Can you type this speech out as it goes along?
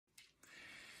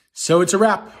So it's a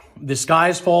wrap. The sky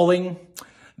is falling.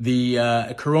 The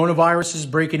coronavirus is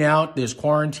breaking out. There's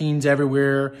quarantines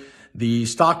everywhere. The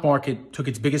stock market took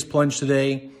its biggest plunge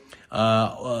today.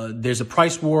 There's a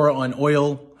price war on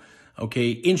oil.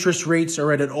 Okay. Interest rates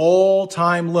are at an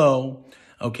all-time low.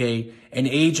 Okay. And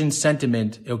agent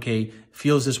sentiment, okay,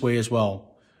 feels this way as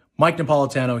well. Mike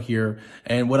Napolitano here.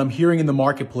 And what I'm hearing in the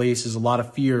marketplace is a lot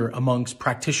of fear amongst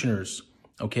practitioners.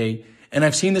 Okay. And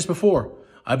I've seen this before.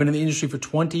 I've been in the industry for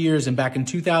 20 years, and back in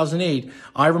 2008,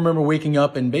 I remember waking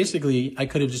up and basically I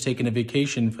could have just taken a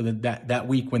vacation for that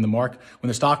week when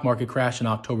the stock market crashed in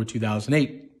October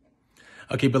 2008.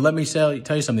 Okay, but let me tell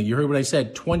you something. You heard what I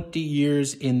said, 20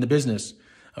 years in the business.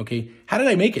 Okay, how did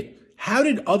I make it? How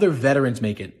did other veterans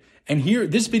make it? And here,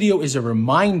 this video is a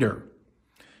reminder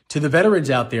to the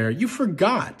veterans out there. You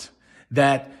forgot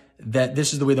that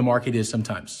this is the way the market is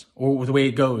sometimes, or the way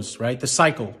it goes, right? The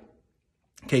cycle.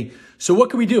 Okay, so what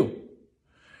can we do?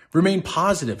 Remain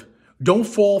positive. Don't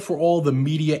fall for all the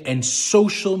media and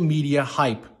social media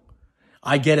hype.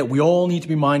 I get it. We all need to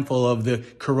be mindful of the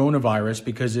coronavirus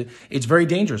because it's very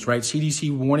dangerous, right?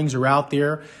 CDC warnings are out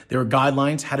there. There are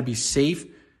guidelines how to be safe,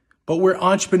 but we're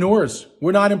entrepreneurs.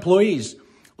 We're not employees.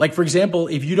 Like, for example,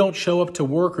 if you don't show up to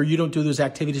work or you don't do those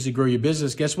activities to grow your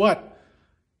business, guess what?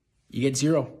 You get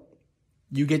zero.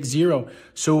 You get zero.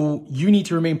 So you need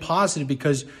to remain positive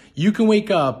because you can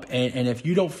wake up and if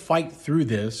you don't fight through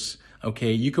this,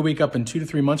 okay, you could wake up in 2 to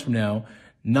 3 months from now,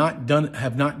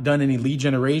 have not done any lead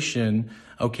generation,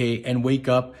 okay, and wake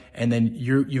up and then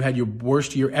you had your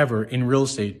worst year ever in real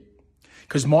estate.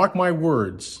 Because mark my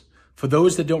words, for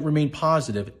those that don't remain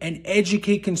positive and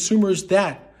educate consumers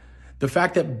that the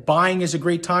fact that buying is a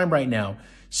great time right now.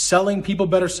 Selling, people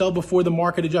better sell before the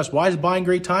market adjusts. Why is buying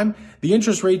great time? The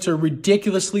interest rates are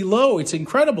ridiculously low. It's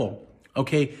incredible.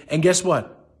 Okay. And guess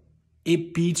what?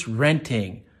 It beats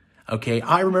renting. Okay.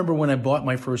 I remember when I bought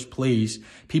my first place,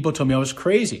 people told me I was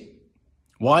crazy.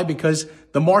 Why? Because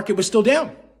the market was still down.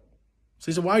 So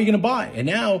they said, why are you going to buy? And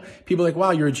now people are like,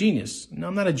 wow, you're a genius. No,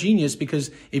 I'm not a genius because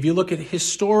if you look at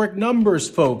historic numbers,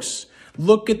 folks,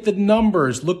 look at the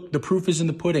numbers. Look, the proof is in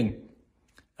the pudding.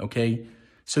 Okay.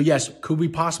 So yes, could we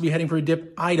possibly be heading for a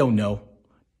dip? I don't know.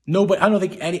 No, but I don't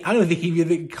think even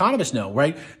the economists know,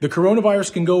 right? The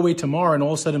coronavirus can go away tomorrow and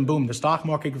all of a sudden, boom, the stock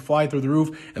market could fly through the roof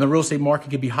and the real estate market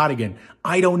could be hot again.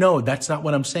 I don't know. That's not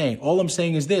what I'm saying. All I'm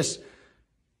saying is this.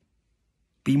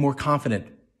 Be more confident.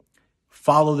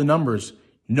 Follow the numbers.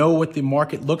 Know what the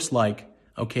market looks like,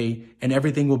 okay? And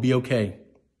everything will be okay.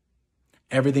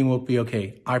 Everything will be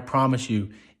okay. I promise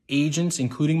you. Agents,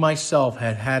 including myself,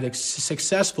 had a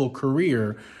successful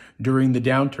career during the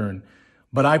downturn.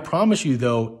 But I promise you,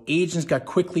 though, agents got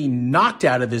quickly knocked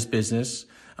out of this business,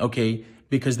 okay,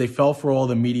 because they fell for all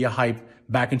the media hype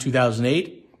back in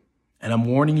 2008. And I'm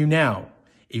warning you now,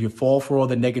 if you fall for all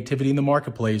the negativity in the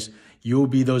marketplace, you will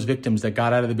be those victims that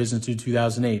got out of the business in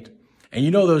 2008. And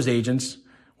you know those agents,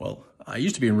 well, I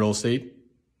used to be in real estate,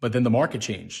 but then the market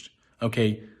changed,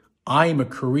 okay? I am a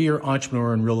career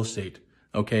entrepreneur in real estate.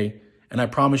 Okay. And I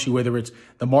promise you, whether it's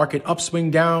the market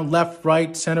upswing, down, left,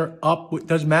 right, center, up, it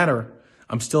doesn't matter.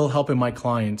 I'm still helping my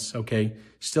clients. Okay.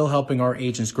 Still helping our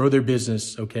agents grow their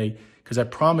business. Okay. Because I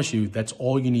promise you, that's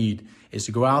all you need is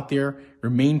to go out there,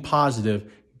 remain positive,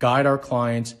 guide our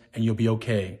clients, and you'll be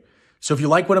okay. So if you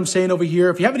like what I'm saying over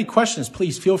here, if you have any questions,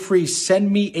 please feel free, send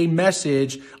me a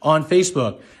message on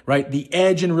Facebook, right? The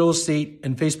Edge in Real Estate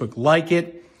and Facebook. Like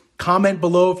it. Comment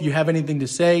below if you have anything to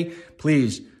say.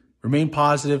 Please. Remain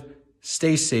positive.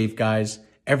 Stay safe, guys.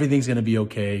 Everything's going to be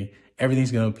okay.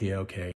 Everything's going to be okay.